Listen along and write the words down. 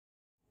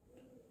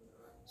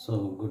So,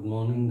 good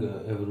morning,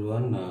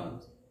 everyone.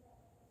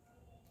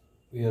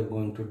 We are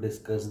going to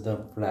discuss the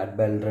flat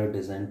bell drive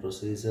design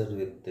procedure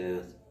with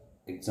the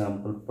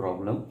example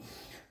problem.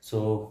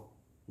 So,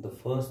 the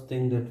first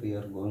thing that we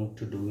are going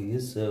to do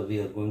is we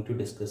are going to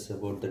discuss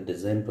about the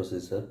design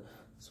procedure.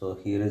 So,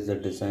 here is the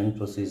design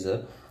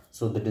procedure.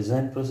 So, the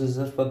design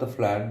procedure for the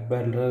flat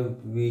bell drive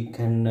we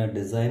can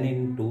design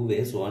in two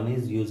ways. One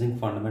is using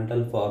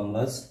fundamental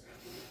formulas.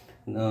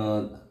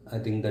 I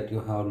think that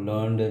you have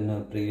learned in a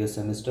previous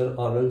semester,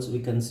 or else we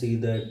can see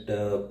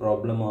that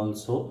problem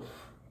also,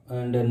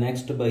 and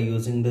next by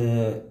using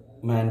the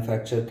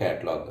manufacturer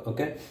catalog.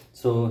 Okay,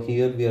 so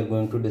here we are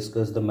going to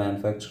discuss the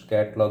manufacturer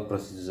catalog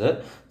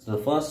procedure. So the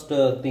first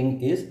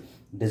thing is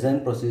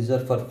design procedure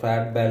for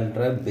flat bell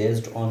drive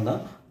based on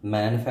the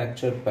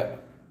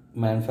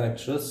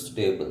manufacturer's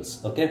tables.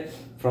 Okay,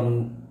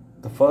 from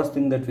the first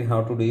thing that we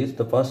have to do is,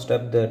 the first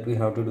step that we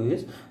have to do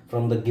is,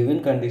 from the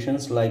given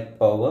conditions like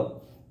power,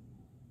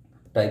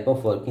 type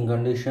of working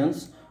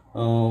conditions,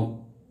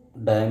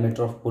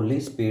 diameter of pulley,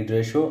 speed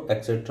ratio,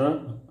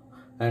 etc.,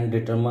 and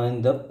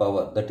determine the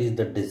power, that is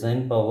the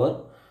design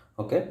power.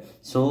 Okay,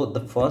 so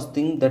the first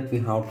thing that we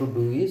have to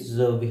do is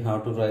we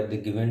have to write the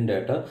given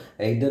data.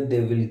 Either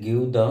they will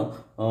give the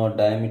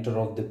diameter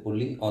of the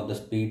pulley, or the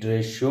speed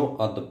ratio,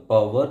 or the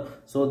power.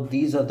 So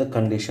these are the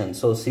conditions.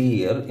 So see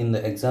here in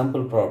the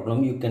example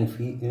problem, you can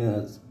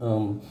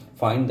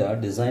find that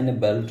design a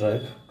belt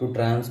drive to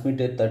transmit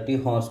a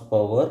 30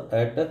 horsepower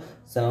at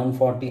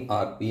 740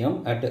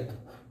 rpm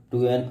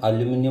to an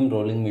aluminum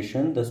rolling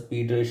machine. The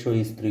speed ratio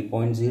is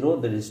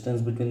 3.0. The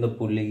distance between the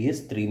pulley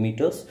is 3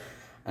 meters,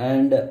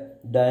 and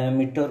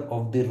diameter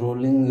of the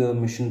rolling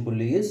machine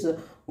pulley is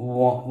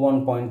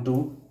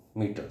 1.2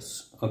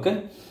 meters.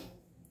 Okay,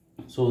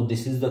 so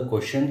this is the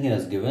question he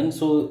has given.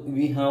 So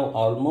we have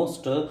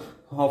almost half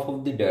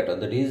of the data,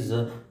 that is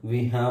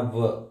we have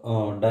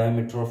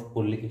diameter of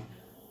pulley,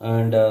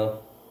 and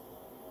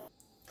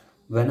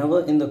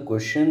whenever in the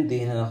question they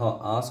have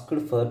asked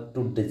for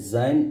to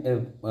design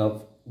a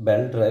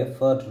belt drive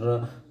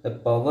for a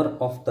power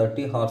of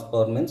 30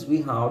 horsepower, means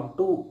we have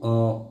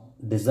to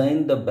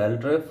design the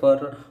belt drive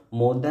for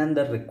more than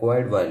the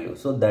required value.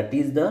 So that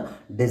is the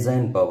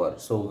design power.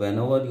 So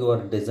whenever you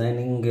are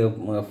designing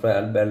a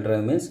flat belt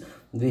drive, means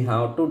we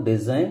have to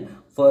design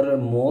for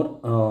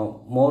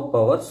more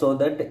power, so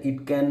that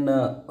it can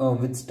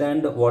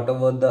withstand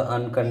whatever the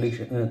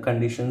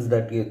conditions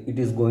that it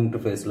is going to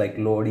face, like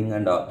loading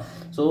and all.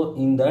 So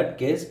in that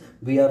case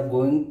we are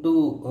going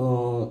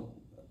to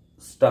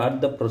start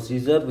the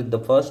procedure with the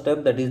first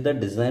step, that is the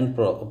design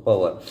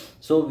power.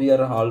 So we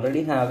are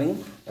already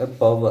having a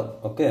power.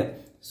 Okay,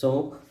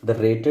 so the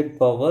rated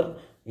power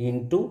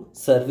into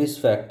service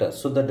factor.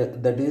 So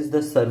that is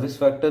the service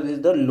factor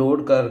is the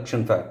load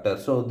correction factor.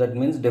 So that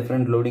means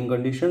different loading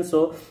conditions.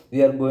 So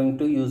we are going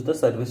to use the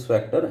service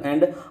factor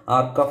and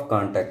arc of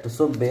contact.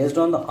 So based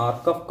on the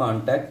arc of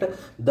contact,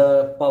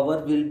 the power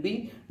will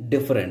be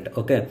different.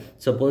 Okay,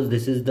 suppose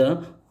this is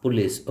the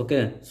pulleys.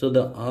 Okay, so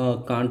the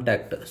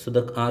contact, so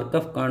the arc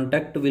of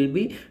contact will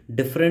be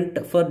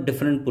different for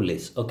different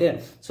pulleys.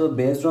 Okay, so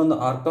based on the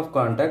arc of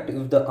contact,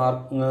 if the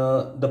arc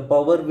the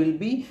power will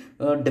be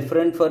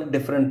different for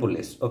different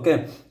pulleys.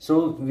 Okay,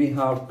 so we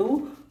have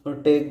to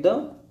take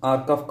the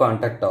arc of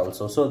contact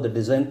also. So the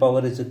design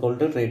power is equal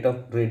to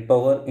rate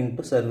power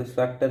into service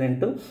factor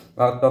into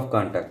arc of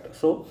contact.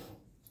 So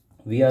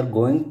we are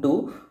going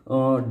to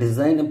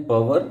design a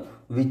power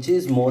which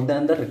is more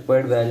than the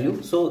required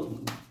value. So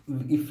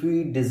if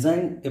we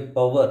design a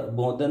power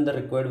more than the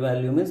required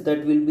value, means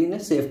that will be in a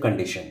safe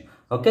condition.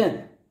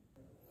 Okay,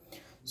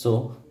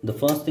 so the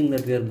first thing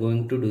that we are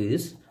going to do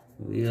is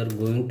we are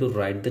going to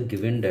write the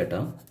given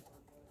data.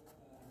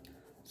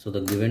 So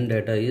the given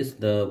data is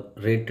the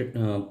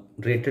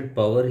rated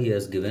power he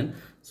has given.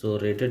 So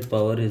rated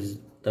power is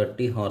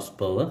 30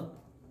 horsepower,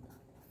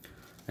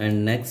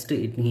 and next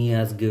he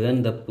has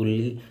given the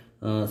pulley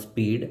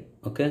speed.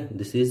 Okay,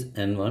 this is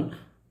N1.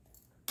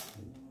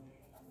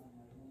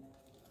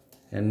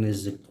 N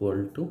is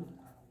equal to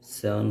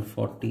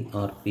 740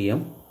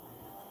 rpm.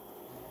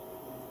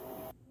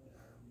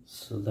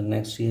 So the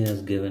next he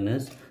has given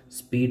us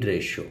speed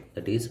ratio,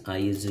 that is I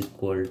is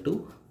equal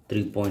to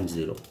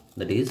 3.0,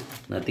 that is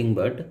nothing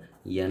but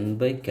N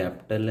by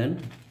capital N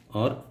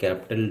or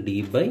capital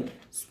D by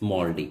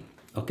small d.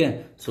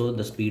 Okay, so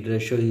the speed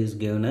ratio is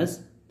given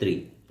as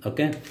 3.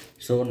 Okay,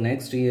 so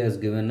next he has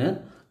given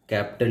a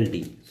capital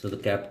D. So the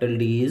capital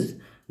D is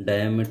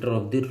diameter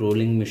of the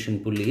rolling machine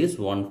pulley is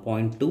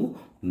 1.2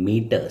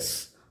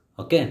 meters.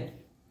 Okay,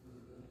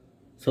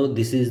 so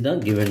this is the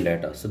given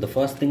data. So the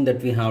first thing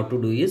that we have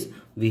to do is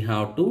we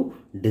have to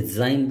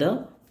design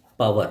the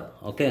power.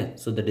 Okay,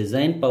 so the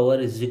design power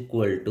is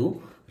equal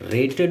to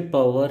rated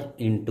power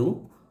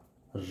into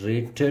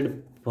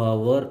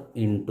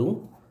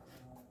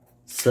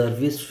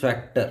service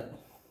factor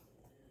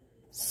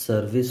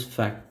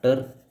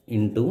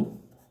into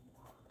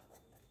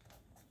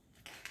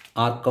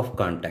arc of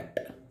contact.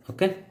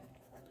 Okay,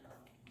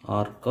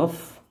 arc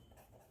of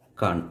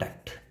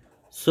contact.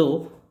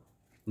 So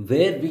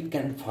where we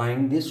can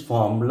find this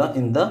formula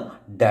in the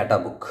data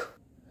book.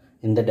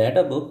 In the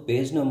data book,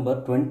 page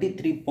number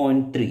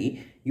 23.3,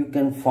 you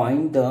can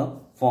find the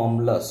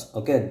formulas.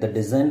 Okay, the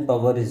design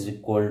power is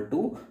equal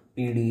to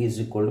PD is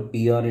equal to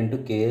PR into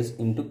KS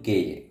into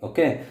KA.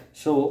 Okay,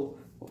 so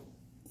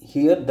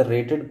here the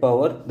rated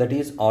power that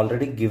is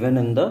already given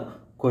in the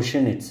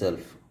question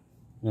itself.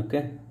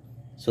 Okay,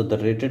 so the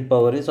rated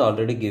power is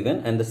already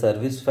given, and the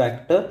service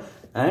factor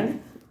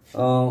and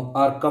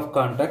arc of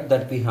contact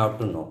that we have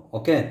to know.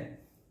 Okay,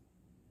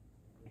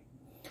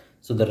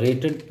 so the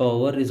rated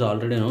power is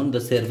already known.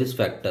 The service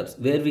factors,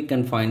 where we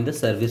can find the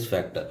service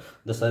factor.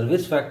 The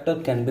service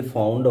factor can be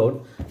found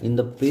out in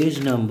the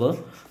page number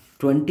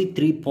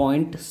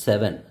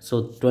 23.7.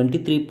 so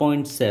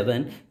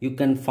 23.7, you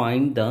can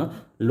find the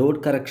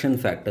load correction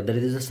factor, that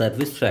is the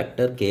service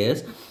factor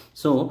KS.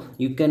 So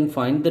you can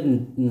find the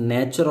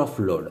nature of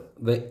load.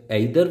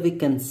 Either we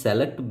can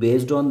select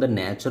based on the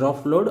nature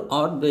of load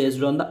or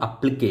based on the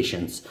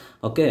applications.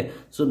 Okay,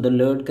 so the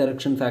load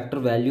correction factor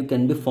value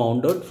can be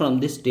found out from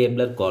this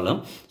tabular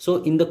column. So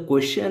in the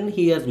question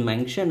he has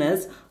mentioned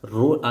as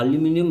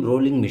aluminum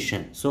rolling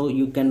machine, so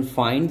you can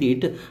find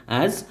it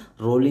as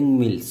rolling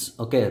mills.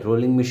 Okay,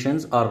 rolling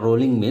machines or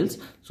rolling mills,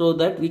 so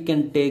that we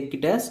can take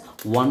it as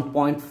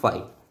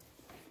 1.5.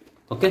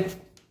 okay,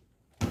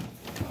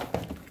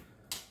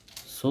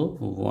 so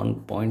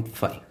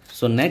 1.5.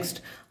 so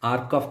next,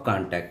 arc of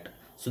contact.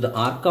 So the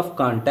arc of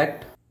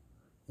contact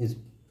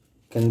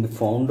can be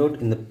found out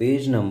in the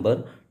page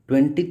number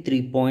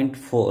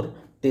 23.4,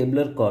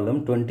 tabular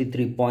column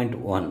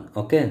 23.1.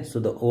 okay, so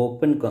the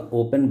open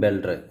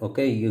belt drive.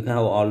 Okay, you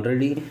have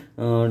already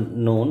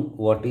known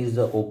what is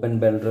the open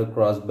belt drive,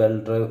 cross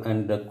belt drive,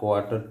 and the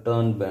quarter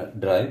turn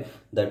drive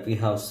that we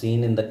have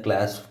seen in the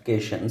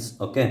classifications.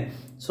 Okay,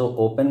 so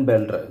open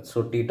belt drive,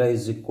 so theta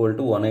is equal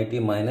to 180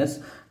 minus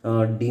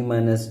d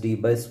minus d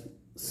by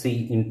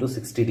C into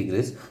 60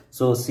 degrees.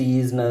 So C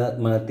is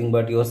nothing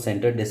but your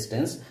center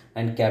distance,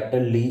 and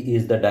capital D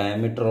is the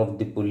diameter of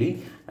the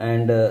pulley,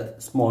 and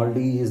small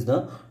d is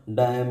the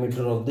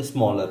diameter of the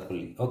smaller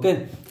pulley.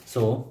 Okay,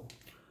 so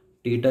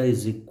theta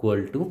is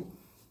equal to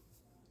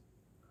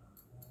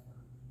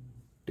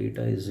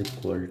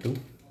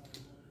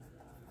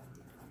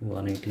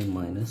 180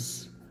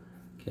 minus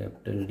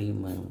capital D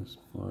minus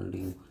small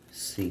d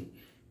C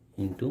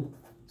into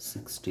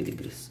 60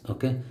 degrees.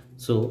 Okay,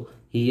 so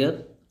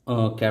here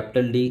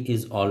capital D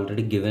is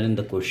already given in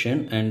the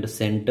question, and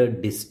center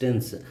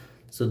distance.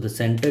 So the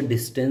center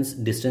distance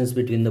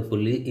between the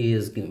pulley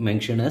is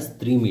mentioned as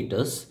 3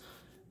 meters.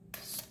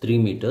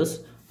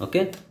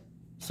 Okay,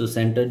 so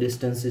center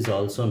distance is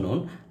also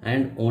known,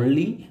 and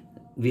only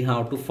we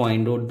have to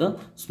find out the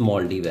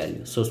small d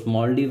value. So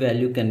small d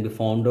value can be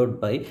found out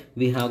by,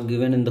 we have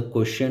given in the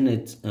question,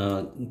 it's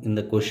in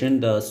the question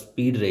the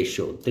speed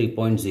ratio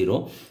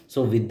 3.0.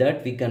 so with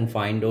that we can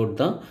find out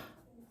the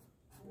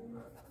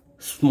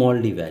small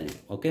d value.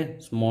 Okay,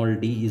 small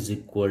d is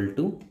equal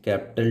to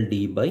capital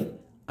D by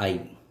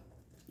I.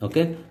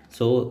 Okay,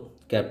 so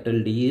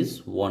capital D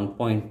is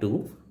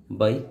 1.2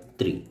 by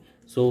 3.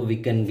 So we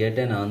can get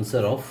an answer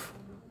of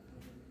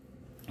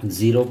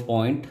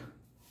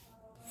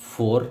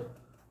 0.4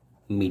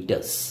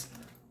 meters.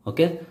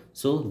 Okay,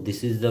 so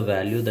this is the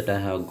value that I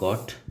have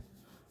got.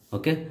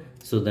 Okay,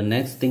 so the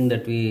next thing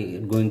that we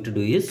are going to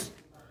do is,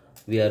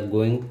 we are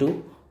going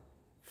to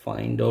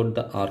find out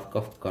the arc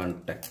of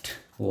contact.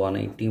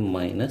 180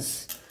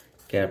 minus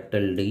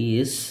capital D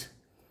is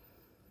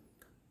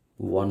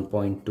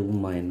 1.2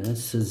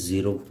 minus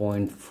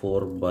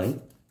 0.4 by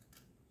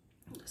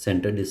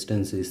center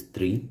distance is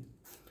 3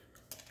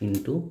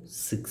 into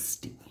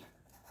 60.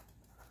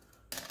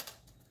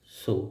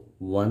 So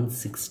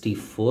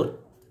 164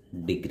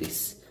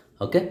 degrees.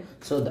 Okay,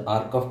 so the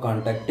arc of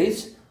contact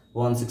is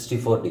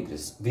 164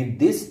 degrees. With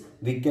this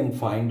we can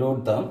find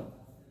out the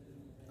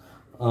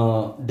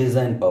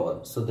design power.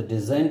 So the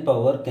design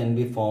power can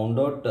be found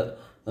out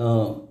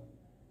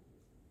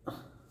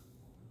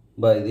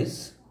by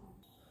this.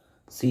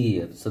 See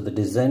here, so the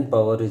design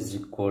power is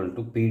equal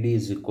to PD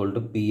is equal to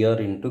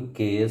PR into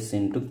KS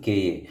into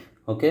KA.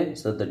 Okay,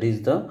 so that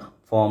is the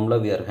formula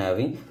we are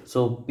having.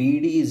 So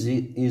PD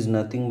is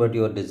nothing but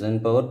your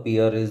design power,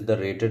 PR is the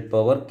rated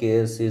power,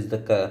 KS is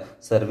the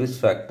service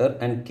factor,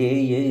 and KA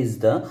is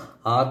the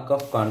arc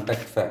of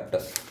contact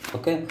factor.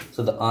 Okay,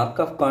 so the arc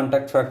of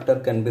contact factor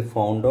can be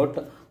found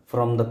out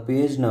from the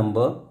page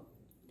number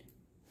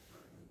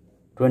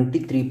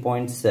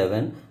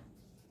 23.7,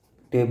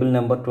 table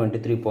number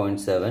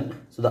 23.7.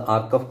 so the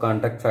arc of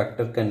contact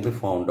factor can be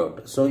found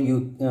out. So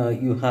you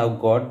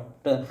have got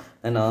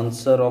an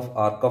answer of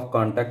arc of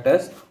contact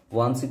as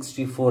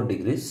 164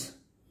 degrees.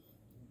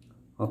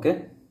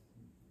 Okay,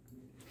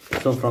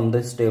 so from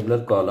this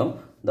tabular column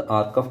the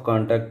arc of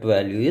contact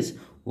value is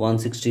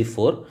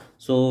 164.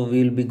 So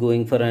we will be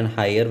going for an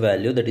higher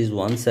value, that is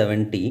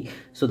 170.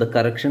 So the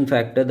correction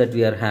factor that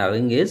we are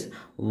having is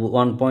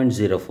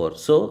 1.04.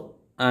 so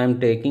I am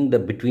taking the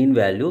between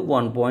value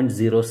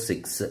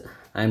 1.06.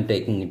 I am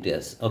taking it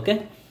as.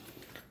 Okay,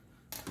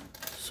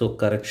 So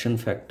correction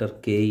factor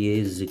Ka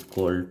is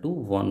equal to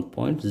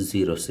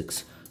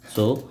 1.06.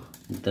 So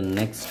the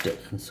next,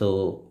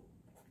 so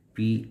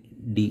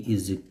PD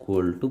is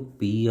equal to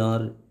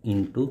PR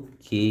into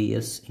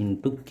Ks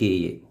into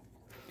Ka.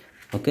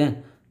 Okay,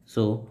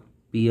 so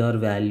PR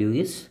value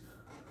is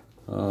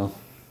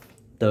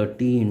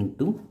 30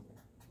 into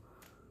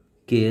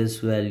Ks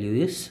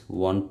value is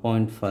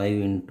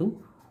 1.5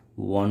 into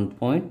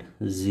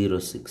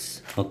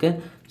 1.06.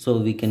 okay, so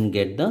we can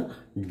get the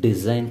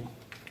design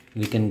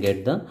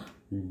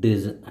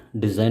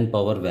design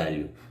power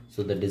value.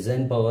 So the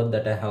design power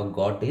that I have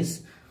got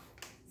is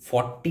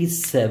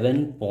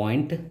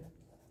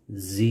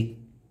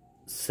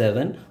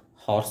 47.07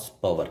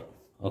 horsepower.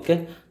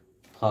 Okay,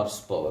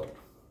 horsepower.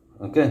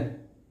 Okay,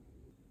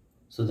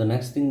 so the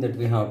next thing that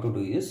we have to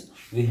do is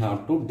we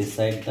have to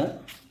decide the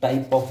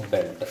type of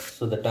belt.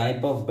 So the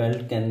type of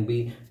belt can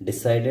be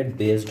decided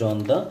based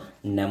on the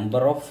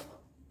number of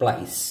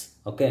plies.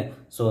 Okay,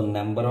 so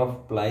number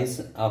of plies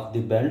of the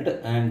belt,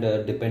 and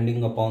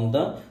depending upon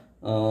the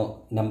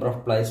number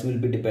of plies will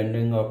be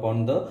depending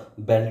upon the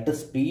belt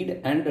speed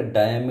and the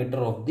diameter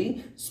of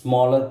the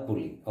smaller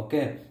pulley.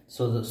 Okay,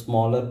 so the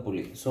smaller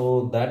pulley,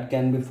 so that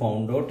can be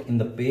found out in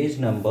the page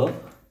number.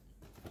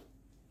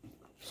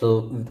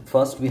 So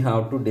first we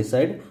have to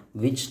decide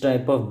which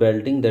type of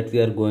belting that we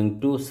are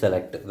going to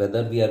select,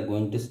 whether we are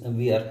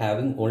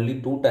having only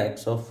two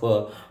types of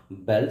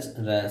belts,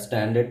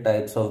 standard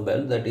types of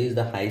belt, that is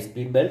the high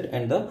speed belt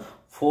and the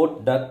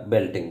 4-duct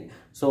belting.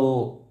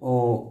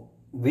 So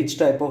which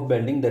type of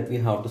belting that we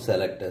have to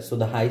select? So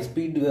the high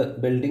speed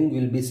belting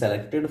will be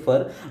selected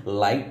for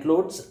light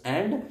loads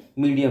and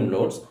medium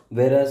loads,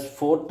 whereas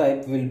 4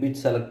 type will be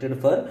selected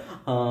for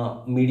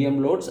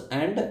medium loads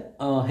and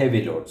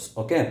heavy loads.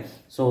 Okay,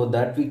 so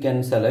that we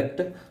can select,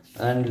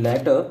 and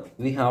later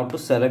we have to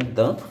select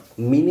the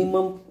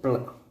minimum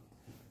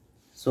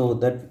so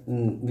that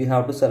we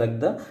have to select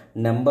the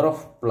number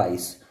of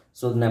plies.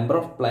 So the number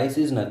of plies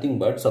is nothing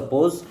but,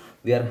 suppose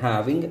we are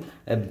having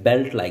a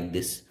belt like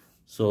this.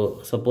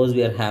 So suppose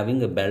we are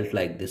having a belt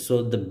like this,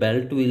 so the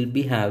belt will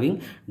be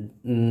having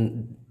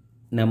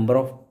number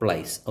of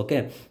plies.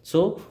 Okay,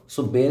 so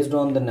based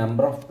on the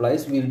number of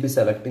plies we will be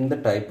selecting the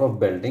type of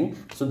belting.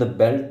 So the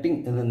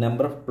belting, the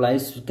number of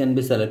plies can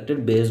be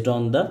selected based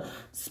on the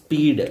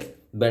speed,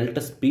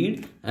 belt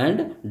speed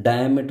and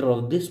diameter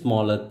of the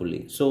smaller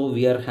pulley. So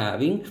we are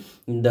having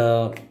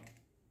the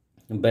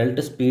belt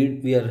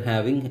speed, we are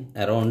having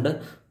around,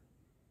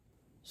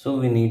 so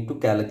we need to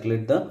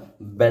calculate the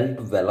belt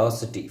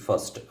velocity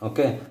first.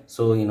 Okay,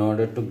 so in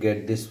order to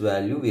get this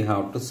value we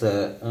have to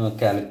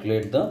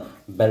calculate the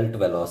belt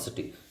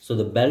velocity. So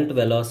the belt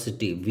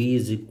velocity V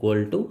is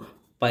equal to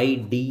pi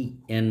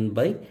dn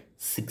by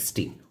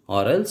 60,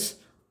 or else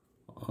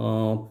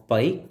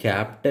pi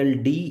capital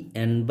D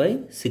n by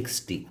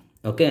 60.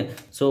 Okay,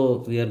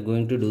 so we are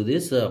going to do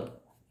this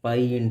pi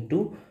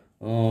into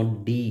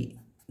D,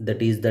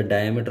 that is the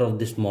diameter of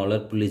the smaller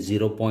pulley,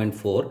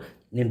 0.4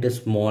 into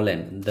small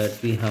n, that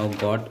we have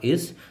got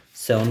is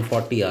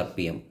 740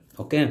 rpm.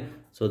 Okay,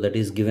 so that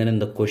is given in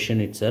the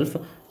question itself,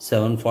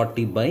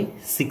 740 by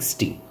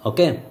 60.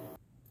 Okay,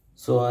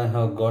 so I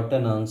have got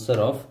an answer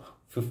of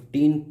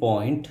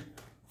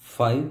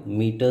 15.5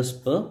 meters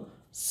per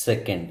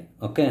second.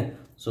 Okay,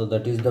 so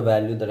that is the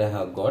value that I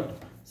have got.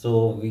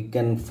 So we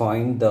can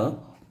find the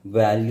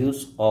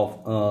values of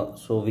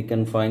so we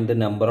can find the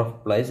number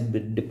of plies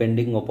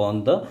depending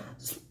upon the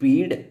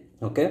speed,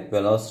 okay,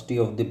 velocity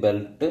of the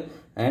belt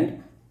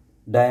and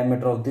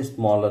diameter of the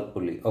smaller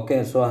pulley.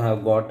 Okay, so I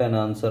have got an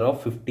answer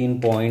of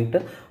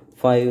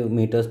 15.5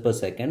 meters per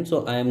second.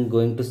 So I am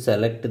going to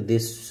select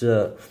this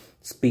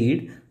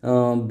speed.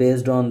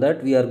 Based on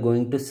that we are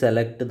going to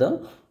select the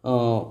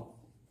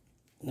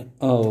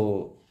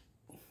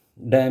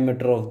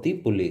diameter of the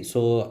pulley.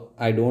 So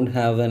I don't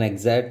have an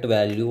exact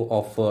value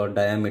of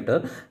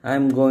diameter. I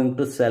am going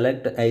to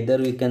select, either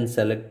we can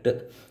select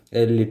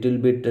a little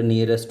bit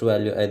nearest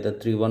value, either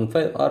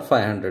 315 or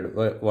 500,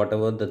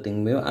 whatever the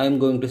thing may. I am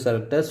going to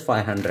select as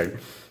 500.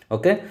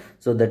 Okay,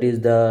 so that is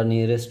the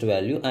nearest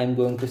value. I am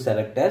going to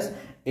select as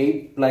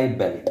 8-ply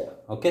belt.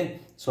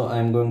 Okay, so I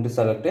am going to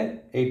select a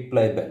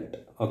 8-ply belt.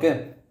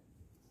 Okay,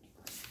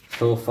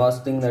 so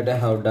first thing that I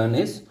have done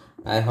is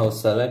I have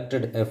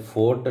selected a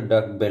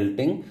 4-duct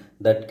belting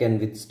that can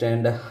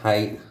withstand a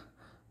high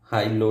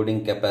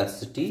loading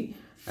capacity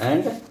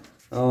and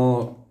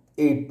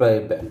 8-ply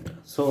belt.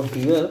 So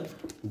here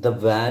the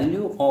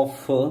value of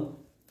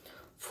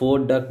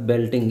 4-duct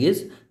belting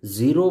is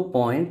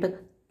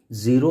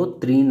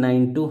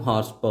 0.0392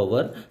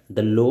 horsepower.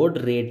 The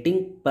load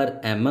rating per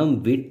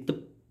mm width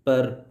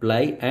per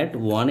ply at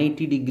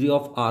 180 degree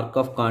of arc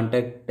of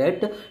contact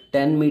at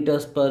 10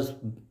 meters per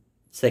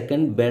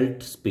second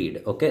belt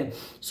speed. Okay,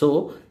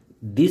 so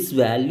this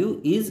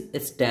value is a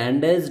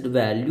standardized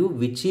value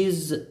which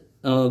is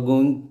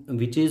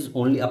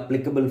only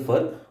applicable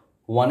for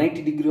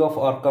 180 degree of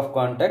arc of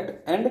contact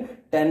and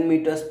 10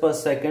 meters per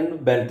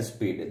second belt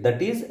speed,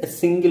 that is a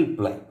single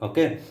ply.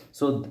 Okay,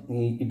 so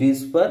it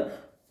is for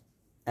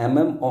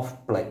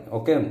of ply.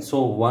 Okay,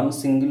 so one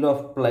single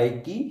of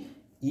ply ki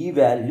e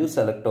value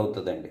select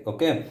avutadandi.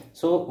 Okay,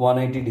 so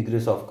 180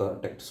 degrees of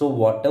contact. So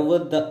whatever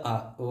the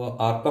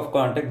arc of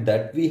contact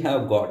that we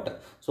have got,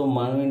 so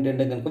మనం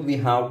ఏంటంటే కనుక we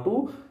have to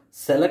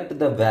select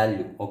the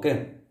value. Okay,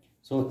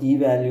 so ఈ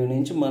value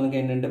నుంచి మనకి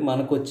ఏంటంటే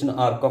మనకు వచ్చిన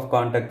arc of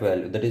contact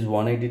value that is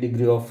 180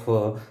 degree of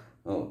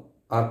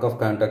arc of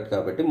contact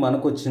కాబట్టి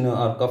మనకు వచ్చిన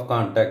ఆర్క్ ఆఫ్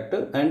కాంటాక్ట్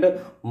అండ్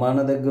మన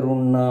దగ్గర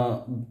ఉన్న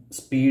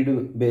స్పీడ్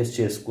బేస్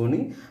చేసుకొని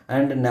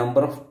and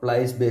number of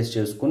plies base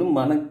చేసుకొని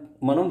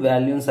మనం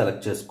వాల్యూని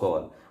సెలెక్ట్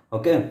చేసుకోవాలి.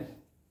 Okay,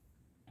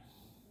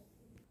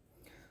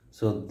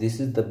 so this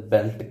is the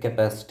belt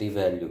capacity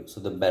value. So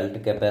the belt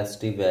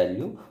capacity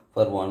value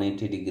for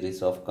 180 degrees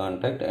of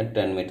contact at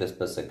 10 meters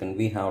per second,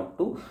 we have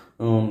to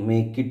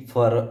make it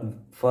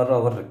for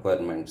our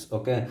requirements.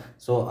 Okay,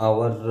 so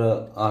our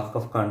arc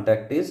of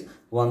contact is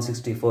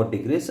 164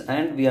 degrees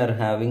and we are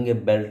having a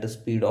belt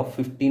speed of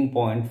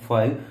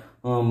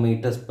 15.5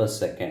 meters per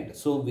second.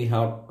 So we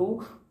have to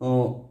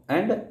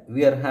and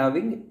we are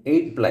having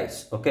 8 plies.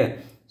 Okay,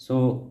 so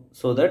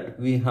that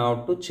we have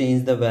to change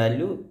the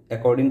value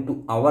according to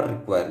our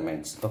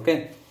requirements. Okay,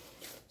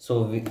 so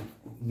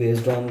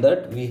based on that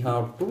we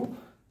have to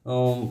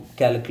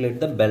calculate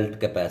the belt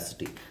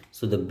capacity.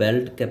 So the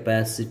belt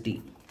capacity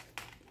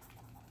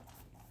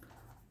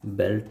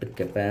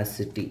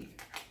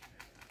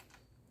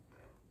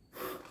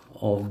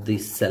of the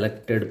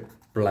selected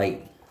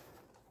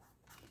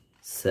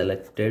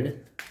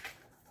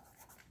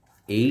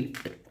 8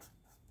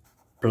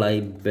 ply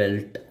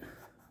belt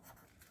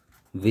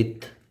with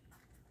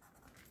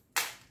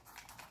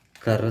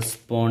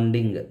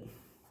corresponding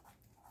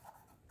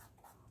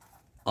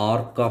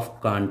arc of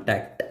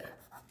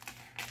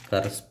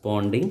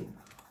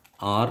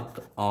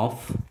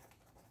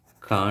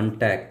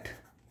contact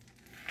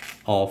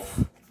of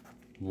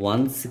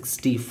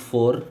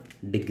 164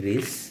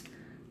 degrees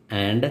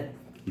and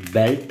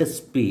belt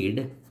speed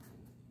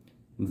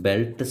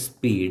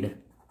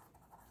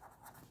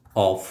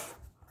of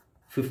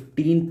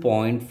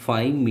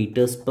 15.5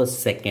 meters per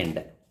second.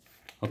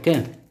 Okay,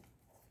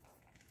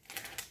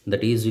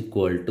 that is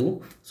equal to,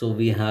 so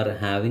we are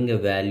having a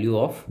value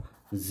of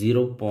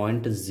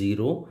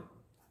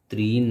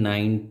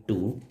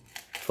 0.0392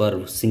 for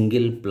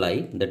single ply,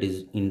 that is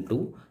into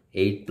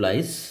 8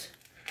 plies.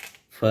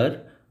 For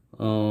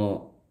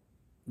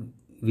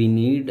we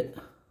need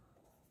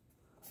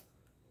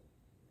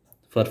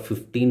for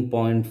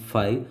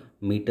 15.5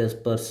 meters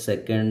per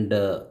second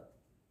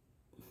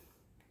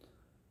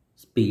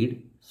speed,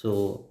 so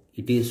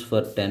it is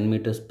for 10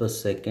 meters per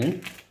second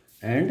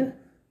and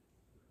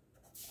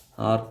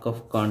arc of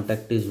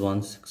contact is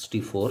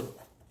 164.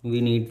 We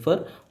need for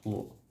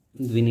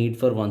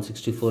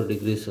 164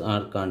 degrees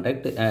arc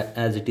contact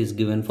as it is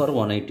given for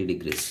 180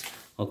 degrees.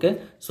 Okay,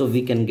 so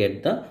we can get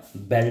the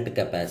belt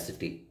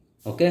capacity.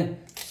 Okay,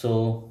 so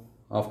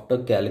after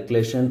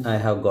calculation I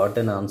have got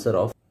an answer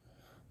of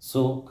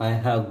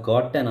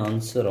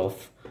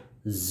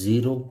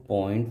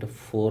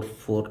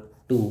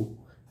 0.442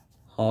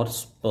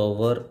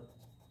 horsepower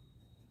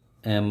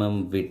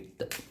mm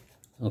width.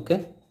 Okay,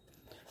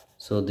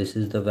 so this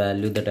is the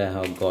value that I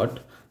have got.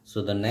 So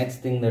the next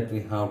thing that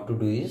we have to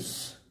do is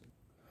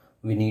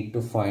we need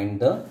to find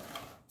the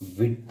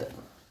width.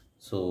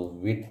 So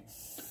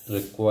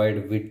required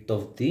width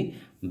of the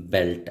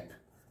belt.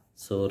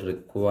 So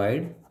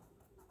required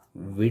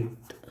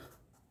width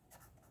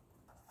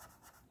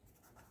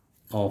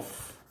of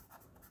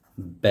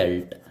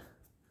belt,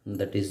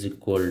 that is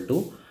equal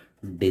to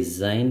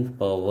design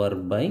power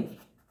by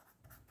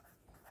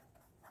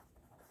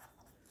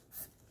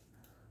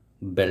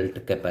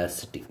belt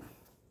capacity.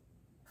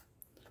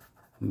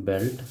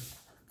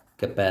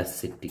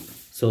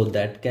 So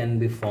that can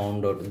be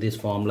found out, this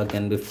formula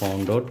can be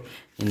found out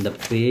in the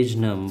page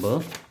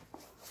number.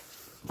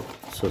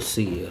 So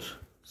see here,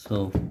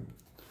 so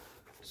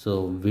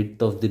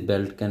width of the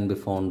belt can be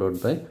found out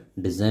by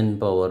design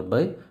power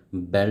by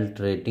belt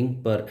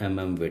rating per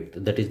mm width,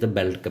 that is the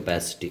belt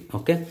capacity.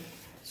 Okay,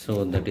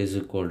 so that is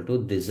equal to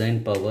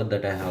design power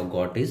that I have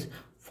got is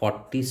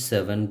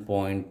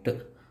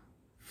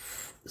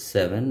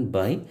 47.7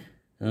 by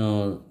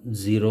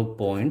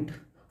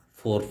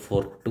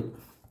 0.442.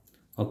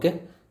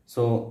 Okay,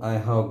 so I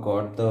have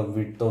got the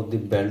width of the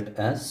belt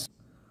as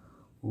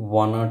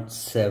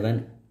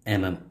 107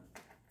 mm,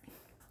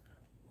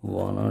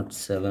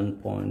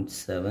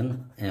 107.7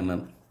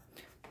 mm,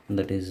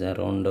 that is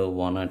around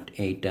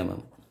 108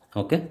 mm.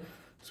 Okay,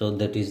 so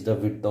that is the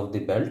width of the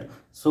belt.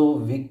 So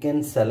we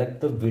can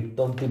select the width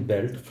of the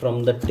belt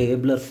from the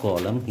tabular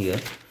column here.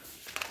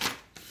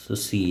 So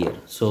see here,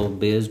 so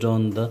based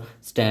on the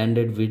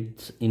standard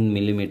width in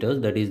millimeters,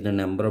 that is the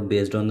number of,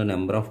 based on the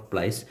number of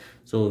plies.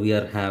 So we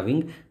are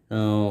having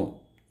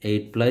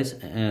 8 plies,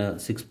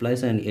 6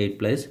 plies and 8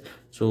 plies.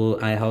 So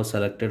I have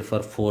selected for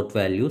 4th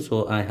value,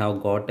 so I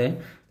have got a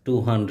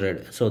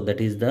 200. So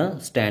that is the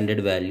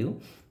standard value.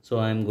 So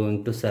I am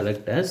going to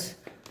select as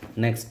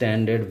next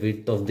standard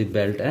width of the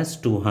belt as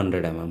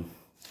 200 mm.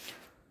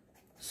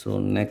 So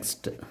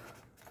next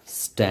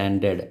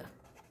standard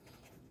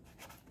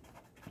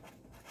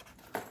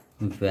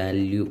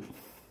value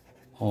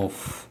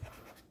of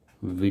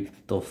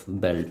width of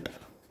belt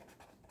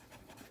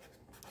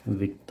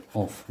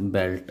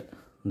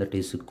that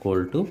is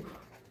equal to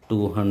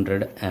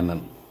 200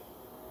 mm.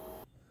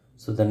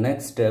 So the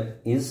next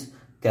step is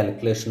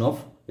calculation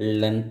of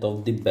length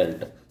of the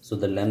belt. So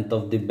the length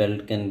of the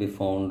belt can be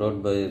found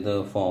out by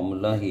the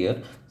formula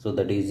here. So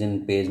that is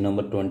in page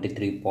number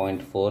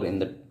 23.4 in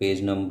the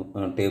page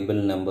number table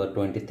number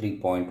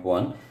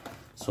 23.1.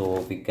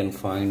 So we can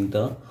find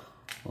the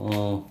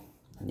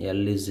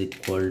L is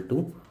equal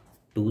to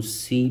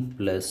 2C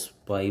plus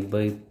pi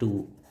by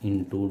 2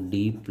 into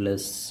D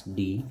plus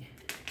D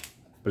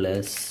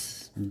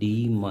plus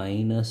D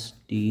minus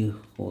D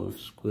whole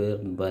square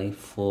by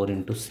 4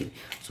 into C.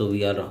 So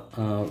we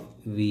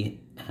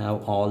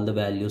have all the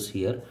values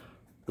here.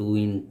 2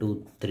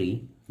 into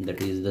 3,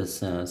 that is the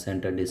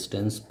center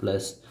distance,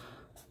 plus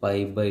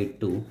pi by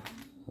 2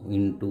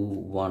 into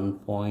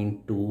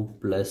 1.2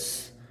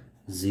 plus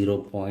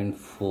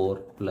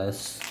 0.4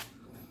 plus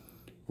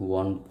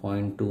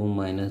 1.2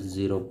 minus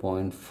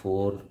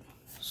 0.4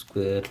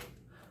 square,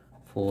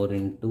 4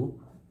 into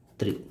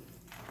 3.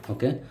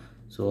 Okay,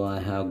 so I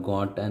have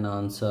got an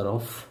answer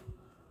of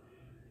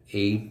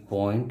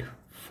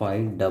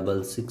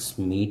 8.566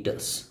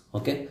 meters.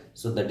 Okay,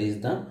 so that is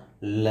the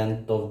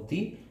length of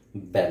the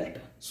belt.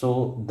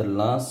 So the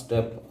last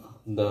step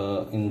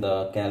in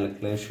the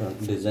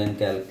design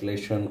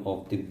calculation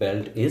of the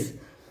belt is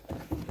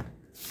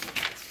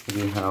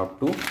we have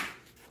to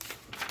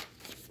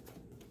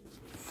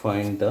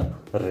find the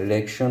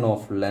reduction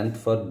of length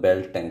for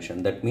belt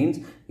tension. That means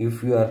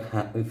if you are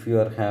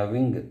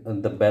having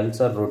the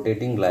belts are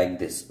rotating like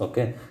this,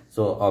 okay,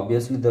 so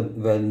obviously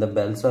when the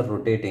belts are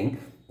rotating,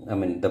 I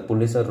mean the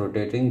pulleys are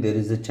rotating, there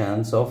is a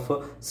chance of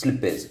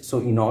slippage. So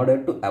in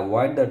order to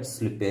avoid that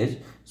slippage,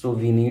 so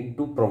we need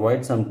to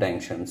provide some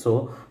tension.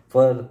 So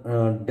for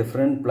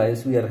different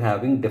plies we are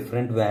having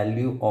different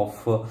value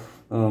of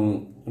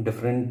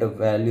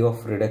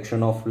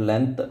reduction of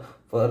length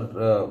for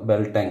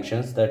belt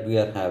tensions that we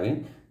are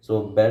having.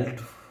 So belt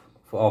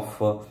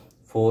of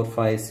 4,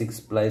 5, 6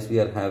 plies we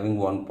are having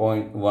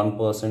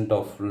 1.1%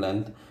 of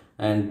length,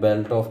 and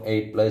belt of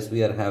 8 plies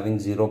we are having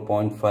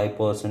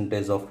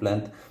 0.5% of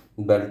length.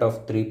 Belt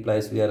of 3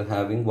 plies we are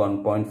having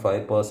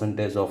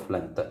 1.5% of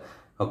length.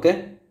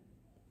 Okay,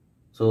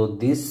 so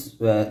this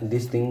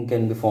thing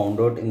can be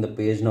found out in the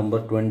page number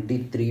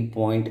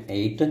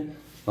 23.8.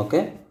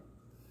 okay.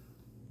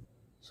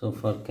 So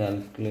for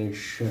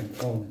calculation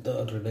of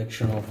the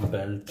reduction of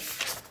belt,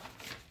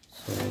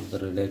 so the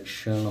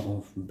reduction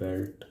of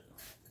belt,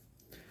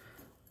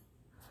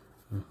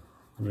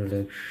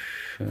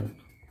 reduction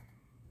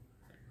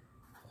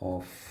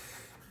of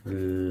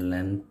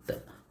length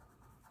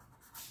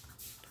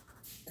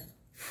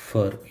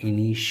for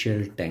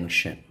initial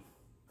tension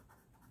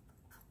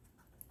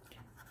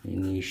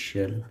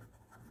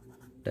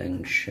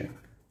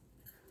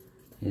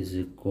is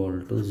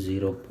equal to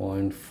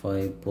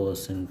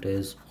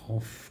 0.5%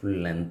 of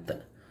length.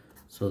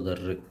 So the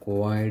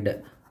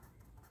required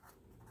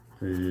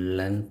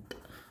length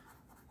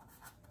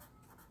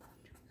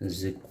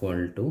is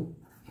equal to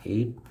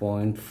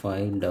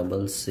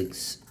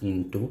 8.566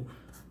 into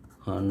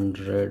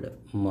 100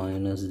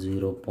 minus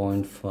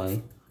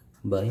 0.5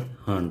 by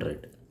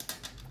 100.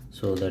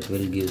 So that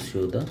will gives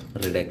you the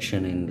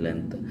reduction in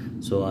length.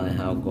 So I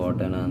have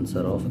got an answer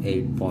of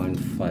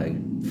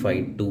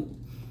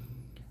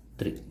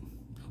 8.523.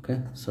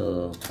 okay,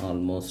 so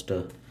almost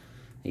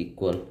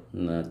equal,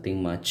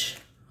 nothing much.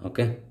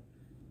 Okay,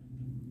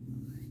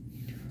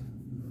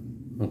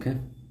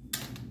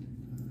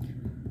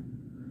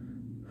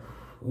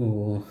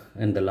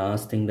 and the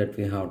last thing that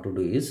we have to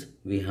do is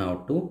we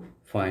have to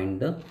find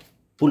the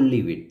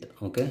pulley width.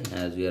 Okay,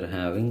 as we are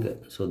having,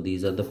 so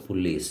these are the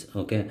pulleys.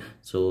 Okay,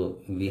 so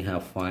we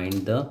have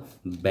find the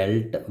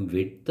belt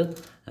width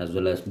as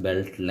well as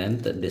belt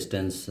length,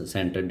 distance,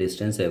 center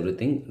distance,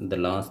 everything. The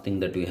last thing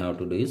that we have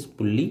to do is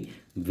pulley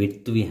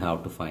width we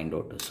have to find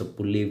out. So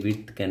pulley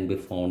width can be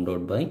found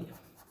out by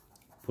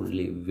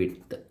pulley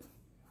width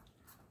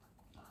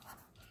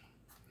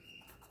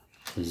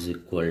is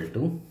equal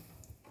to,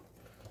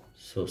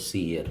 so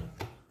see here,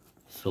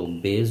 so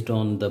based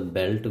on the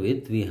belt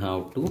width we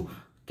have to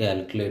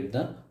calculate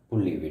the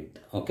pulley width.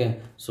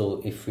 Okay,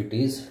 so if it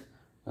is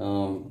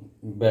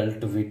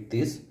belt width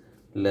is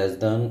less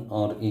than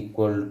or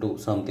equal to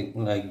something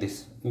like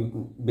this,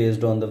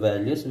 based on the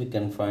values we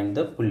can find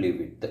the pulley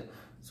width.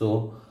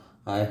 So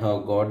I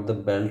have got the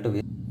belt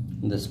width,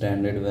 the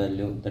standard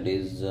value, that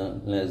is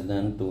less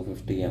than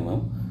 250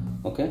 mm.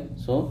 okay,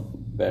 so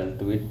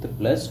belt width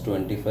plus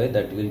 25,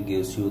 that will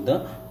gives you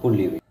the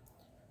pulley width.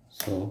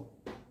 So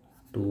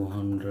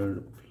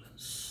 200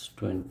 plus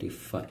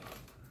 25,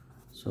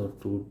 so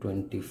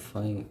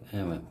 225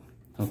 mm.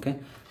 okay,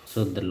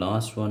 so the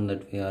last one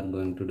that we are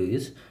going to do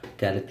is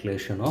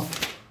calculation of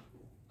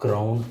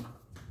crown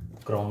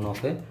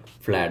of a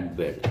flat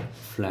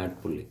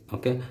pulley.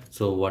 Okay,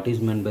 so what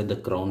is meant by the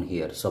crown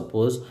here?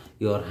 Suppose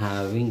you are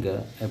having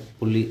a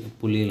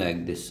pulley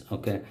like this.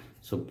 Okay,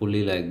 So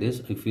pulley like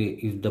this,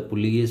 if the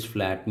pulley is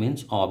flat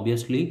means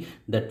obviously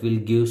that will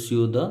gives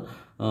you the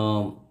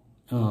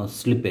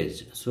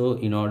slippage. So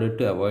in order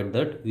to avoid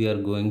that, we are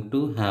going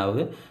to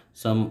have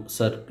some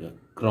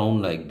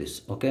crown like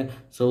this. Okay,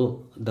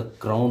 so the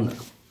crown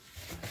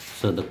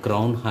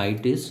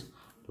height is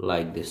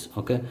like this.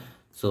 Okay,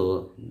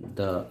 so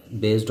the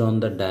based on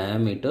the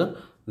diameter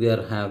we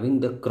are having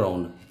the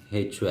crown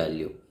h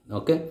value.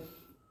 Okay,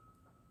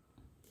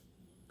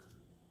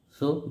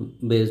 so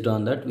based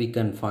on that we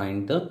can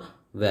find the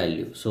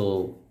value.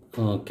 So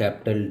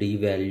capital D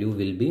value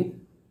will be,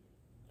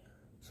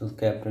 so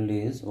capital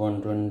D is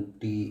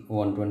 120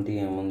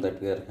 mm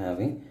that we are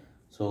having.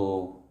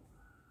 So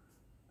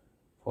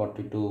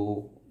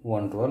 42,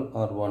 112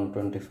 or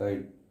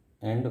 125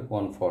 and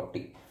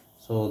 140.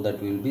 So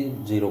that will be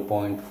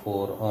 0.4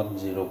 or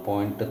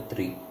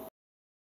 0.3.